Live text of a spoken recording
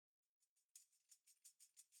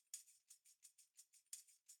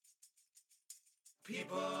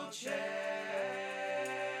People change.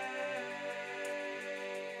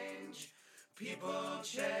 People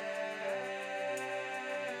change.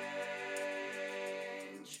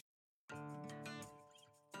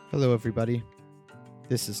 Hello, everybody.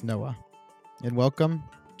 This is Noah, and welcome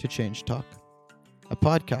to Change Talk, a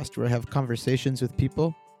podcast where I have conversations with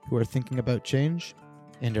people who are thinking about change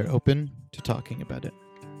and are open to talking about it.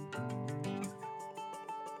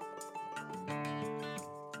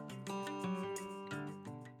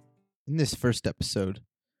 In this first episode,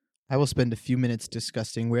 I will spend a few minutes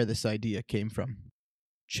discussing where this idea came from.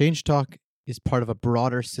 Change Talk is part of a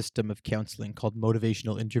broader system of counseling called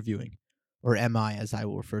motivational interviewing, or MI as I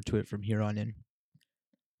will refer to it from here on in.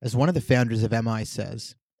 As one of the founders of MI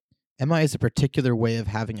says, MI is a particular way of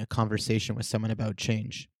having a conversation with someone about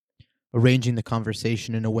change, arranging the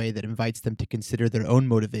conversation in a way that invites them to consider their own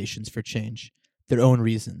motivations for change, their own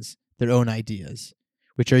reasons, their own ideas,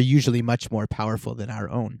 which are usually much more powerful than our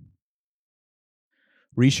own.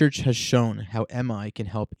 Research has shown how MI can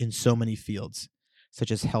help in so many fields,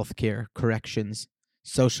 such as healthcare, corrections,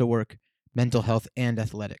 social work, mental health, and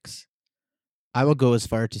athletics. I will go as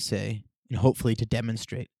far to say, and hopefully to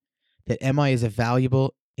demonstrate, that MI is a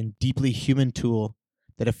valuable and deeply human tool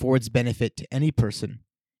that affords benefit to any person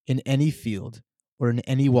in any field or in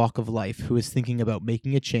any walk of life who is thinking about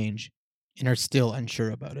making a change and are still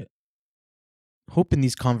unsure about it. Hope in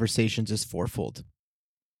these conversations is fourfold.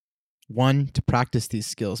 1, to practice these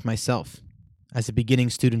skills myself as a beginning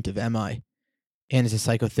student of MI and as a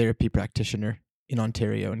psychotherapy practitioner in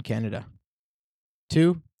Ontario and Canada.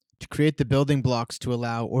 2, to create the building blocks to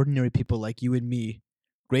allow ordinary people like you and me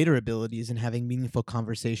greater abilities in having meaningful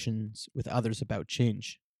conversations with others about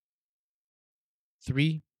change.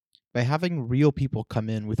 3, by having real people come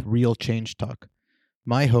in with real change talk,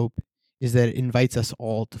 my hope is that it invites us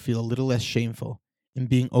all to feel a little less shameful in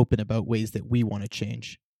being open about ways that we want to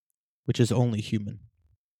change, which is only human.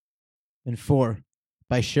 And 4,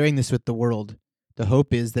 by sharing this with the world, the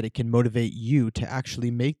hope is that it can motivate you to actually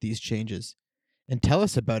make these changes and tell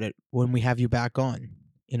us about it when we have you back on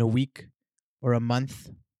in a week or a month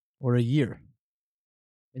or a year.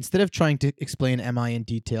 Instead of trying to explain MI in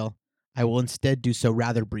detail, I will instead do so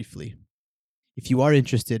rather briefly. If you are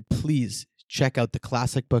interested, please check out the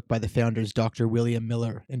classic book by the founders Dr. William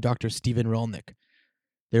Miller and Dr. Stephen Rolnick.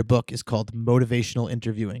 Their book is called Motivational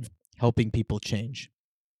Interviewing, Helping People Change.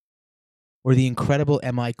 Or the incredible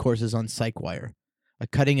MI courses on PsychWire, a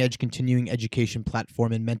cutting-edge continuing education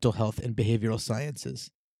platform in mental health and behavioral sciences.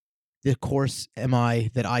 The course MI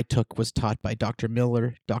that I took was taught by Dr.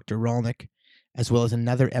 Miller, Dr. Rolnick, as well as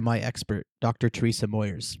another MI expert, Dr. Teresa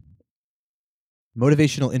Moyers.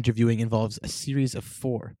 Motivational interviewing involves a series of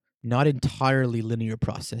 4, not entirely linear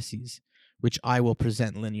processes, which I will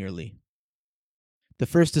present linearly. The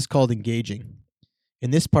first is called engaging. In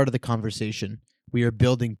this part of the conversation, we are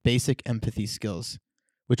building basic empathy skills,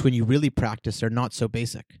 which when you really practice are not so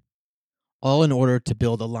basic, all in order to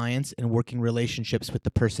build alliance and working relationships with the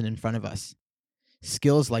person in front of us.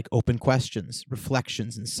 Skills like open questions,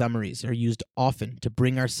 reflections, and summaries are used often to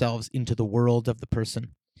bring ourselves into the world of the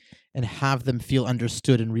person and have them feel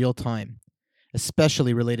understood in real time,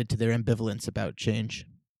 especially related to their ambivalence about change.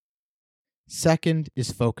 Second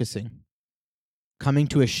is focusing. Coming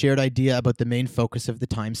to a shared idea about the main focus of the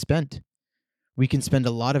time spent. We can spend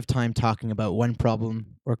a lot of time talking about one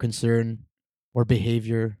problem or concern or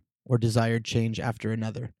behavior or desired change after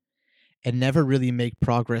another, and never really make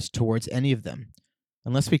progress towards any of them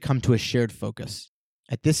unless we come to a shared focus.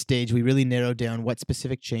 At this stage, we really narrow down what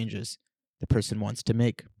specific changes the person wants to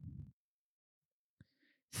make.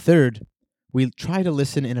 Third, we try to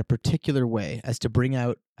listen in a particular way as to bring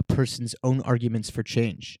out a person's own arguments for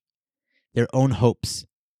change, their own hopes,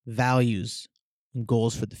 values, and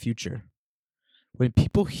goals for the future. When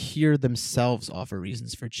people hear themselves offer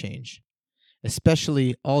reasons for change,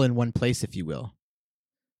 especially all in one place, if you will,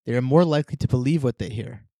 they are more likely to believe what they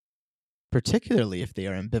hear, particularly if they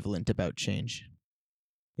are ambivalent about change.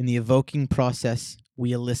 In the evoking process,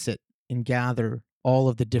 we elicit and gather all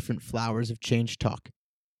of the different flowers of change talk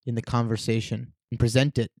in the conversation and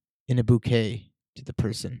present it in a bouquet to the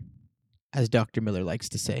person, as Dr. Miller likes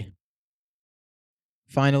to say.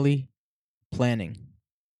 Finally, planning.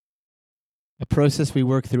 A process we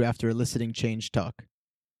work through after eliciting change talk.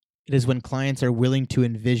 It is when clients are willing to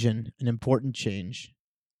envision an important change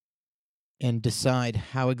and decide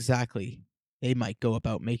how exactly they might go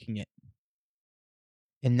about making it.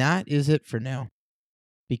 And that is it for now,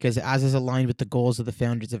 because as is aligned with the goals of the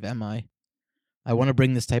founders of MI, I want to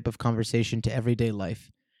bring this type of conversation to everyday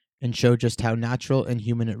life and show just how natural and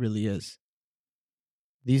human it really is.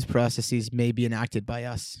 These processes may be enacted by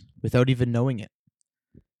us without even knowing it,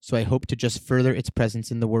 so I hope to just further its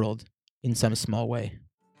presence in the world in some small way.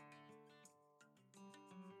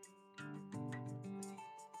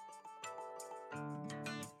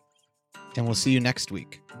 And we'll see you next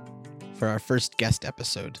week for our first guest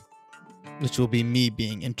episode, which will be me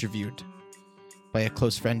being interviewed by a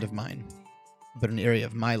close friend of mine about an area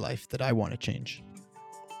of my life that I want to change.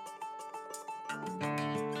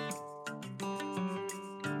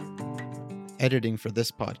 Editing for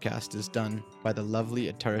this podcast is done by the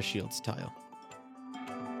lovely Atara Shields Tile.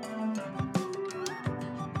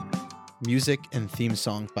 Music and theme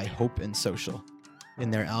song by Hope and Social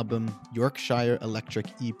in their album Yorkshire Electric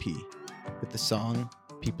EP with the song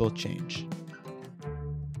People Change.